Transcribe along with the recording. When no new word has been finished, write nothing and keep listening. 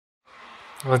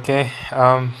Okay,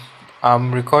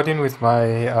 I'm recording with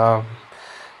my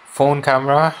phone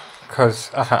camera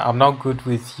because I'm not good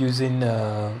with using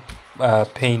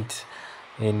paint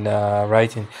in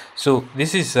writing. So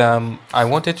this is I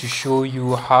wanted to show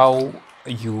you how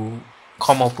you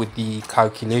come up with the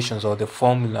calculations or the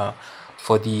formula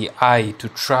for the eye to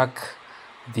track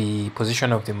the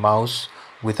position of the mouse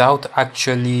without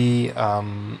actually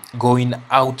going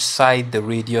outside the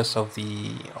radius of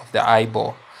the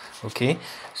eyeball. Okay,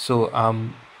 so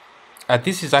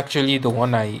this is actually the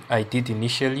one I did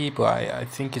initially, but I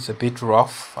think it's a bit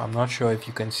rough. I'm not sure if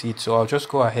you can see it, so I'll just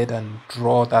go ahead and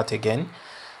draw that again.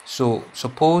 So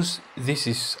suppose this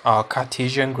is our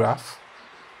Cartesian graph.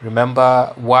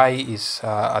 Remember, y is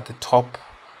at the top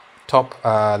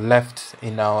left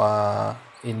in our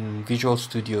in Visual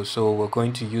Studio. So we're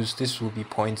going to use this will be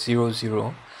point zero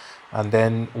zero, and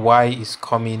then y is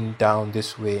coming down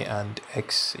this way, and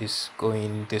x is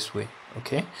going this way.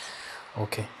 Okay,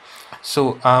 okay.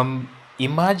 So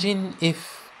imagine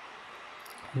if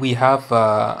we have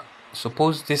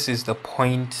suppose this is the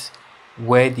point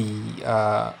where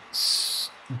the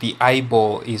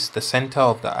eyeball is the center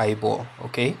of the eyeball.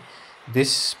 Okay,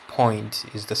 this point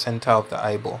is the center of the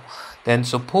eyeball. Then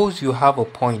suppose you have a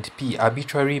point P,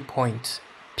 arbitrary point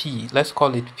P, let's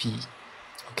call it P.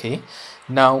 Okay,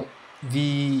 now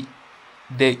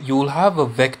you'll have a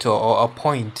vector or a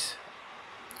point.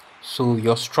 So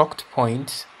your struct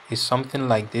point is something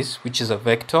like this, which is a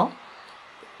vector,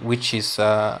 which is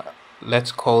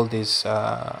let's call this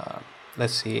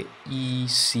let's say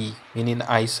EC, meaning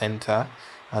eye center,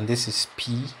 and this is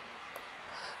P.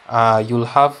 You'll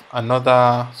have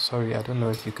another, sorry, I don't know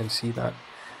if you can see that.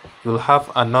 You'll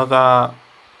have another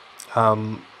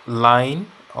line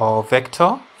or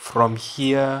vector from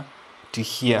here to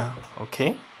here,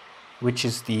 okay, which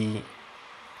is the,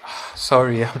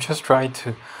 sorry, I'm just trying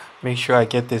to make sure I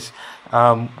get this,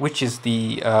 which is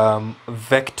the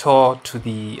vector to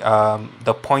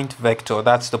the point vector.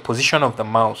 That's the position of the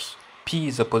mouse. P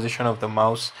is the position of the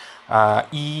mouse.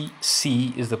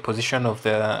 EC is the position of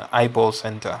the eyeball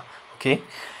center. Okay,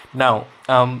 now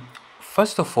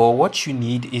first of all, what you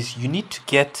need is you need to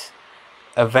get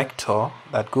a vector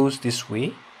that goes this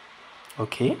way.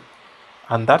 Okay,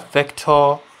 and that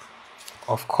vector,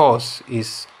 of course,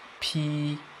 is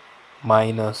P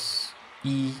minus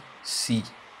EC.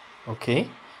 Okay,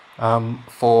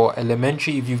 for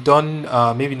elementary, if you've done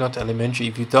maybe not elementary,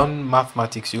 if you've done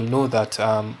mathematics, you'll know that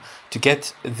to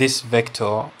get this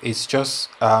vector is just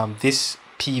this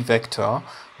P vector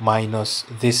minus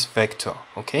this vector.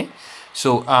 Okay,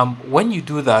 so when you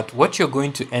do that, what you're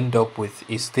going to end up with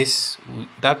is this.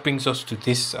 That brings us to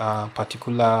this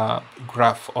particular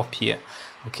graph up here.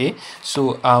 Okay,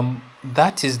 so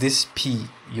that is this P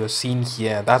you're seeing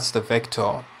here. That's the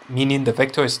vector, meaning the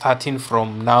vector is starting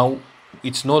from now.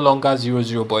 It's no longer 0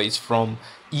 0, but it's from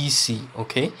EC.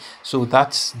 Okay, so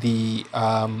that's the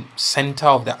center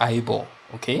of the eyeball.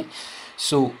 Okay,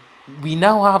 so we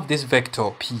now have this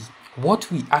vector P.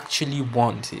 What we actually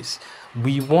want is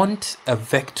we want a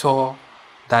vector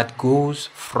that goes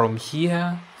from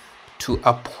here to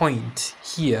a point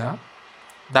here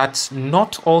that's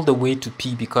not all the way to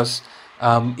P, because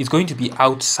it's going to be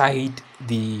outside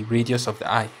the radius of the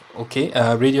eye. Okay,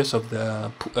 radius of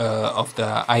the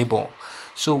eyeball.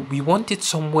 So we want it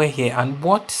somewhere here. And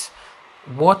what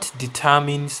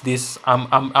determines this?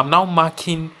 I'm now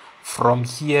marking from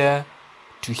here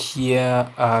to here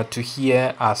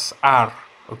as R.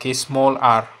 Okay, small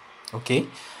r. Okay,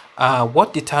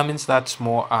 what determines that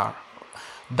small r?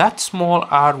 That small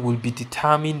r will be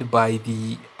determined by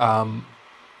the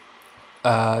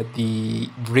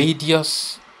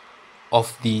radius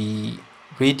of the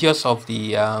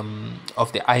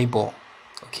eyeball.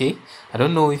 Okay, I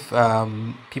don't know if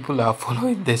people are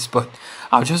following this, but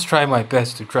I'll just try my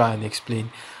best to try and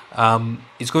explain.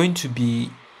 It's going to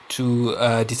be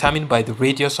determined by the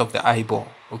radius of the eyeball.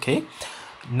 Okay,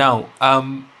 now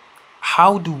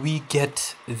how do we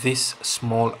get this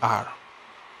small r?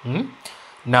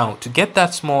 Now, to get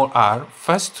that small r,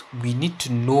 first we need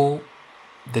to know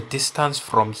the distance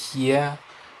from here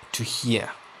to here.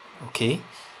 Okay,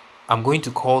 I'm going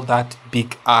to call that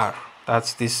big R.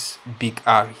 That's this big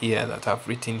R here that I've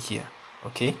written here.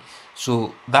 Okay,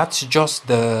 so that's just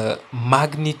the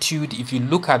magnitude. If you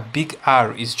look at big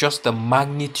R, it's just the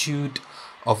magnitude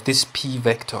of this P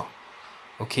vector.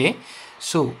 Okay,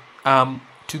 so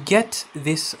to get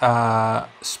this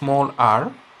small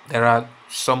r, there are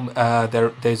some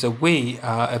there's a way,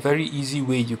 a very easy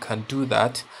way you can do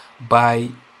that by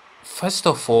first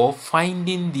of all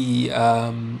finding the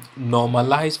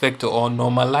normalized vector, or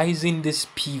normalizing this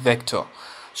P vector.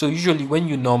 So usually when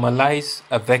you normalize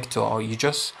a vector, you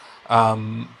just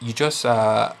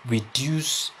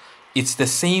reduce. It's the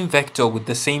same vector with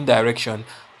the same direction,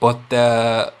 but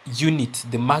the unit,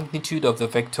 the magnitude of the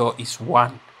vector is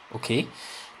 1. Okay,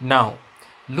 now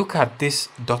look at this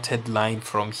dotted line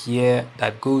from here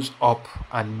that goes up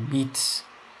and meets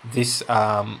this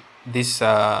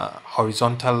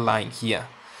horizontal line here.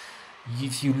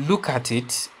 If you look at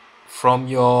it from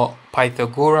your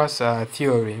Pythagoras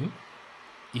theorem,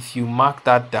 if you mark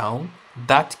that down,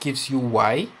 that gives you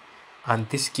y and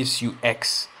this gives you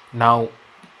x. Now,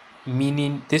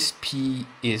 meaning this p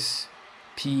is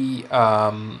p,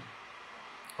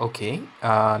 okay,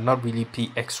 not really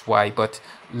pxy, but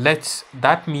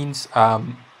that means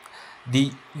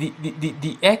the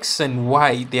x and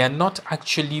y, they are not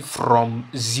actually from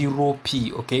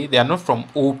 0p, okay, they are not from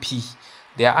op,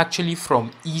 they are actually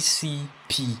from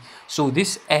ecp. So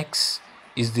this x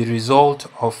is the result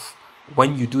of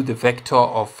when you do the vector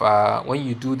of when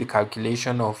you do the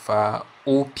calculation of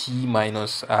op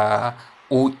minus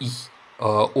oe,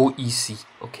 oec,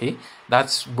 okay,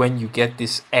 that's when you get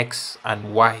this x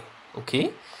and y.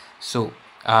 Okay, so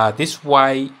this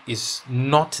y is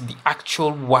not the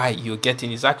actual y you're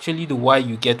getting. It's actually the y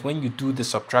you get when you do the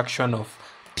subtraction of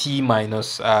p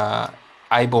minus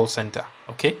eyeball center.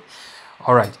 Okay,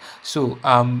 all right, so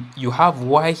you have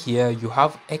y here, you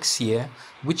have x here,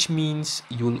 which means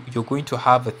you're going to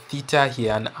have a theta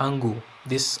here, an angle,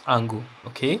 this angle.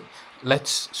 Okay,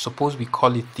 let's suppose we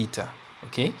call it theta.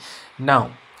 Okay,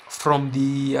 now from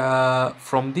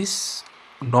this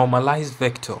normalized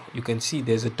vector, you can see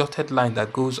there's a dotted line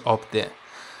that goes up there.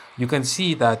 You can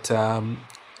see that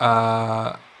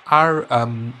our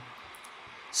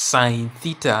sine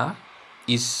theta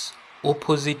is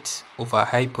opposite over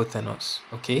hypotenuse.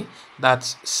 Okay,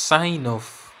 that's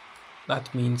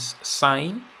that means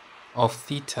sine of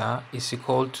theta is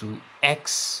equal to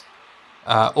x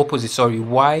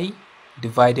y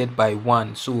divided by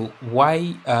 1. So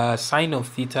y, sine of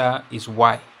theta is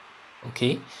y.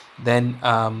 Okay, then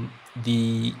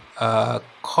the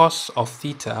cos of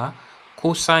theta,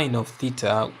 cosine of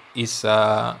theta is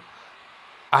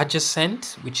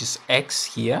adjacent, which is x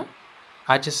here,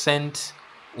 adjacent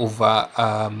over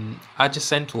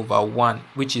 1,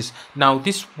 which is, now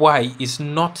this y is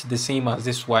not the same as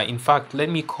this y. In fact, let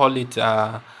me call it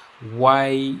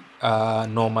y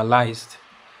normalized.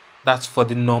 That's for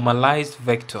the normalized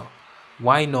vector.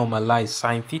 Y normalized,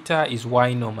 sine theta is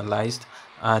y normalized,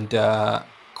 and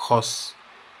cos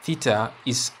theta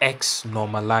is x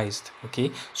normalized. Okay,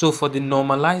 so for the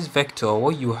normalized vector,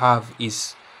 what you have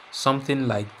is something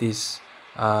like this.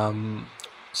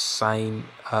 Sine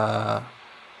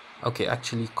okay,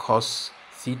 actually cos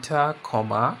theta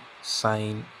comma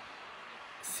sine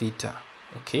theta.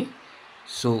 Okay,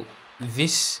 so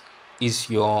this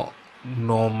is your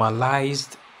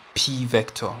normalized p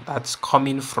vector that's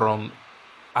coming from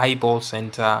eyeball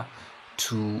center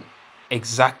to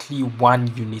exactly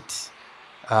 1 unit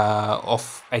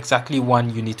of exactly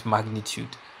 1 unit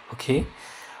magnitude. Okay,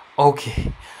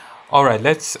 all right,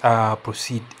 let's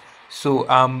proceed. So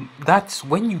that's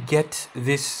when you get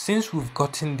this. Since we've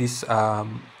gotten this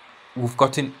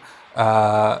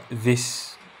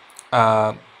this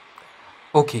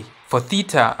okay, for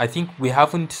theta, I think we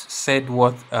haven't said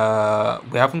what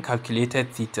we haven't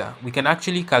calculated theta. We can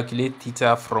actually calculate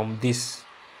theta from this.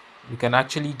 We can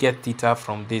actually get theta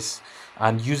from this,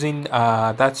 and using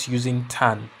that's using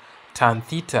tan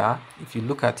theta. If you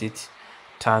look at it,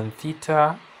 tan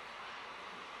theta,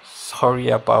 sorry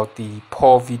about the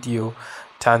poor video,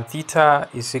 tan theta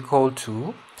is equal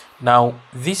to, now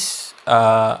this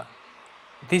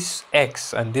this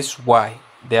x and this y,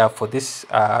 they are for this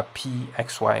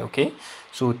pxy. Okay,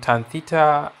 so tan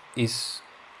theta is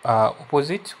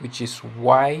opposite, which is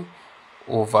y,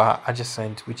 over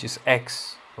adjacent, which is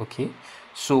x. Okay,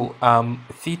 so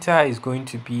theta is going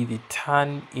to be the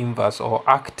tan inverse or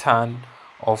arctan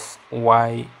of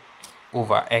y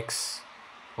over x.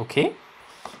 Okay,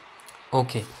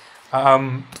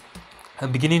 I'm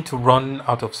beginning to run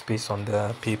out of space on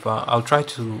the paper. I'll try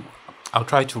to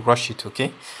rush it.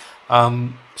 Okay,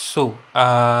 so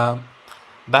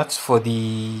that's for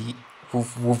the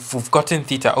we've gotten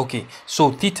theta. Okay,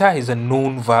 so theta is a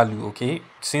known value. Okay,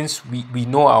 since we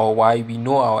know our y, we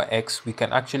know our x, we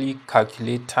can actually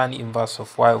calculate tan inverse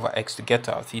of y over x to get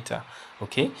our theta.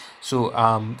 Okay, so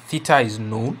theta is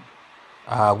known.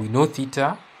 We know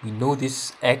theta, we know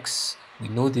this x, we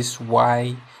know this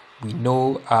y, we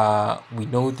know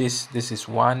this is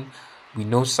 1, we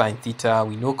know sine theta,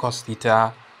 we know cos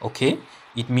theta. Okay,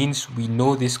 it means we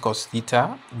know this cos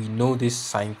theta, we know this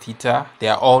sine theta. They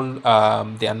are all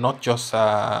they are not just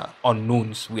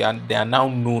unknowns. They are now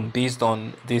known based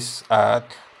on this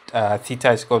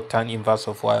theta is called tan inverse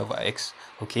of y over x.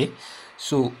 Okay,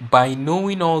 so by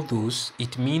knowing all those,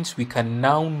 it means we can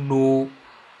now know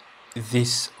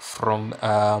this from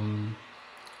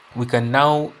we can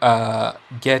now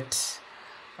get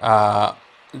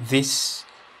this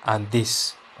and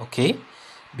this. Okay,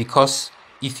 because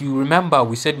if you remember,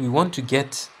 we said we want to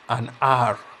get an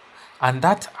r, and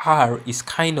that r is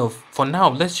kind of, for now,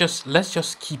 let's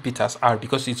just keep it as r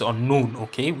because it's unknown.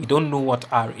 Okay, we don't know what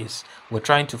r is. We're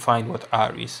trying to find what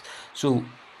r is, so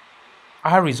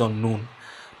r is unknown.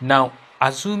 Now,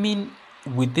 assuming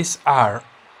with this r,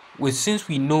 since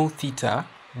we know theta,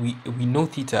 we know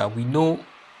theta, we know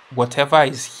whatever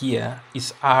is here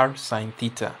is r sine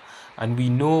theta, and we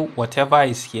know whatever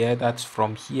is here, that's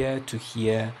from here to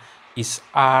here, is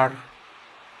r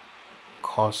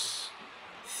cos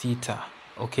theta.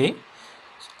 Okay,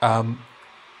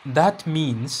 that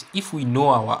means if we know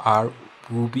our r,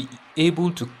 we'll be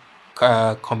able to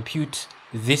compute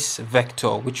this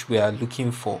vector which we are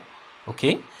looking for.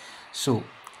 Okay, so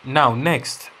now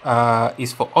next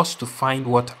is for us to find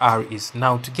what r is.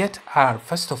 Now, to get r,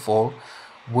 first of all,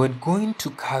 we're going to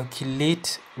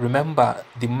calculate, remember,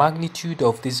 the magnitude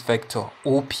of this vector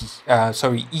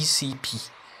ECP.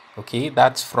 Okay,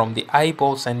 that's from the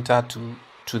eyeball center to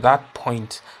that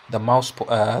point, the mouse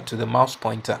to the mouse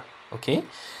pointer. Okay,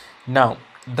 now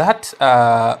that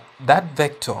that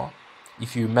vector,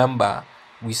 if you remember,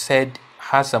 we said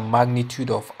has a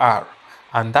magnitude of r,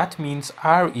 and that means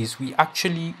r is, we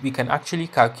can actually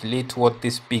calculate what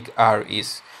this big r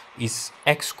is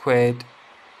x squared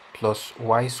plus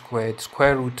y squared,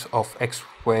 square root of x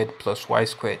squared plus y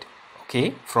squared.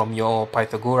 Okay, from your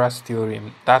Pythagoras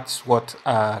theorem, that's what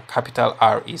capital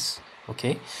R is.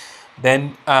 Okay,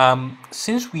 then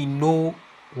since we know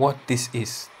what this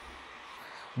is,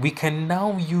 we can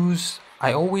now use,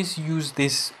 I always use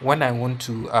this when I want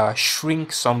to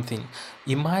shrink something.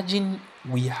 Imagine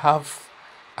we have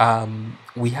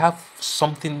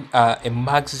something, a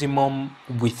maximum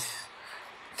width.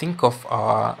 Think of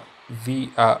our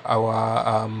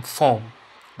form.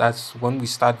 That's when we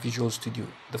start Visual Studio.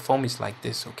 The form is like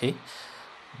this. Okay,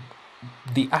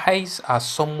 the eyes are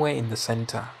somewhere in the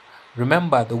center.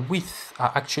 Remember, the width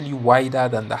are actually wider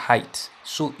than the height.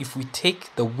 So if we take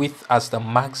the width as the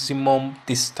maximum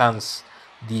distance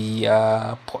the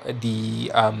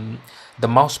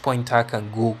mouse pointer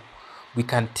can go, we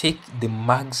can take the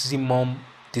maximum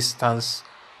distance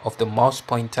of the mouse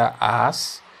pointer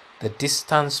as the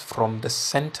distance from the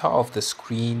center of the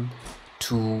screen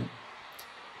to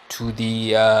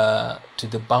the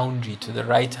boundary, to the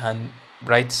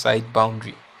right side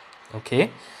boundary.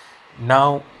 Okay,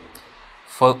 now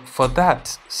for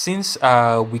that, since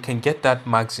we can get that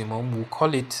maximum, we'll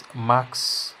call it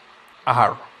max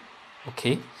r.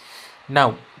 Okay,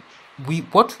 now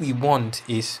what we want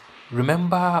is,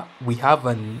 remember, we have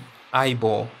an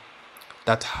eyeball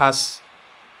that has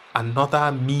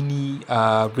another mini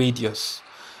radius.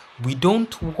 We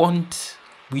don't want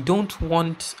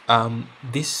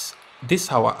this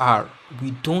our r,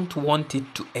 we don't want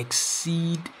it to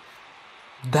exceed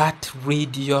that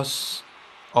radius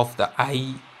of the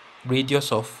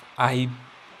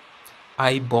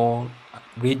eyeball.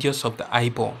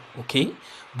 Okay,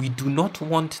 we do not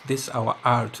want this our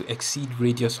r to exceed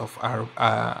radius of our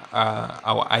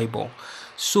eyeball.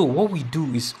 So what we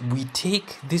do is we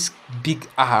take this big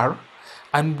r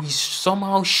and we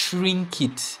somehow shrink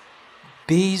it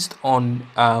based on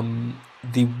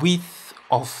the width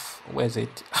of, where's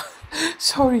it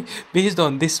sorry, based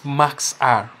on this max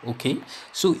r. Okay,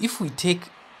 so if we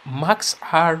take max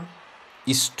r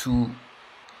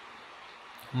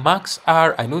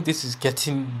I know this is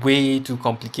getting way too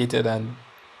complicated and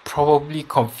probably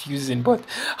confusing, but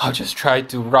I'll just try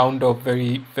to round up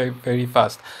very, very, very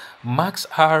fast. Max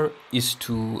r is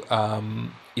to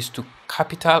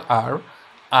capital R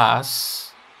as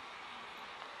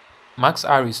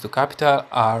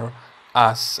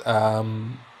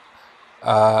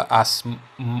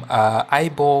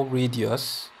eyeball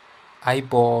radius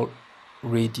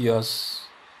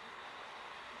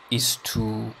is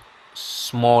to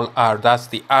small r. That's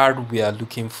the r we are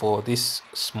looking for, this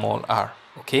small r.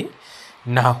 Okay,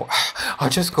 now I'll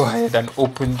just go ahead and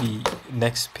open the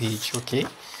next page. Okay,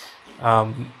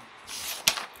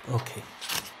 okay,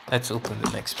 let's open the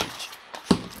next page.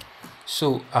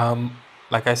 So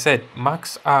like I said,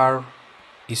 max r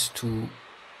is to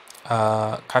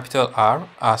capital R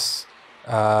as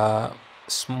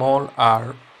small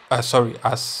r,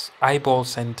 as eyeball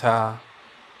center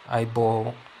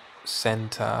eyeball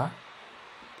center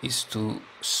is to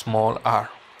small r.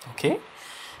 Okay,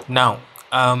 now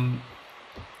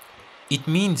it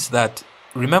means that,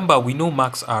 remember, we know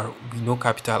max R, we know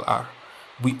capital R.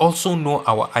 We also know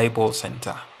our eyeball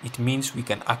center. It means we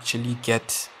can actually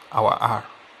get our R.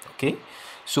 Okay,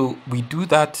 so we do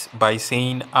that by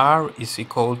saying R is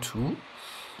equal to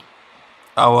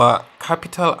our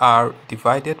capital R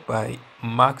divided by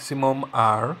maximum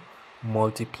R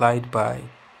multiplied by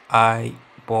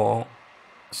eyeball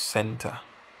center.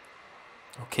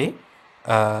 Okay,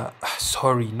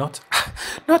 sorry, not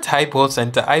not eyeball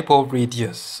center, eyeball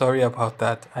radius, sorry about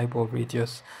that, eyeball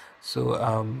radius. So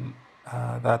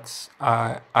that's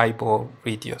our eyeball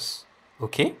radius.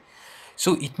 Okay,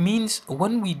 so it means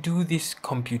when we do this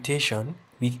computation,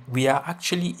 we are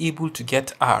actually able to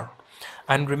get R.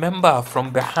 And remember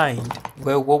from behind,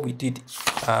 well, what we did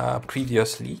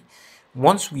previously,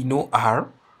 once we know R,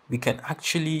 we can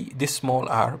actually, this small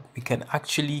r, we can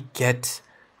actually get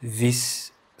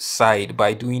this side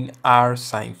by doing r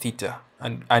sine theta.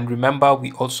 And remember,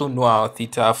 we also know our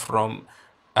theta from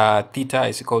theta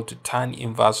is equal to tan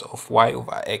inverse of y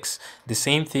over x. The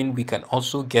same thing, we can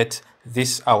also get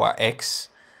this, our x,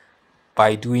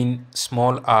 by doing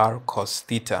small r cos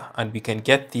theta, and we can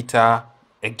get theta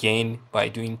again by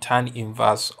doing tan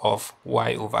inverse of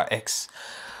y over x.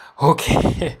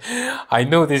 Okay, I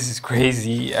know this is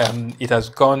crazy. It has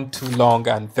gone too long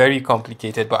and very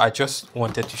complicated, but I just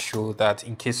wanted to show that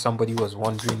in case somebody was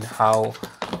wondering how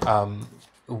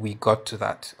we got to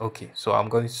that. Okay, so I'm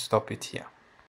going to stop it here.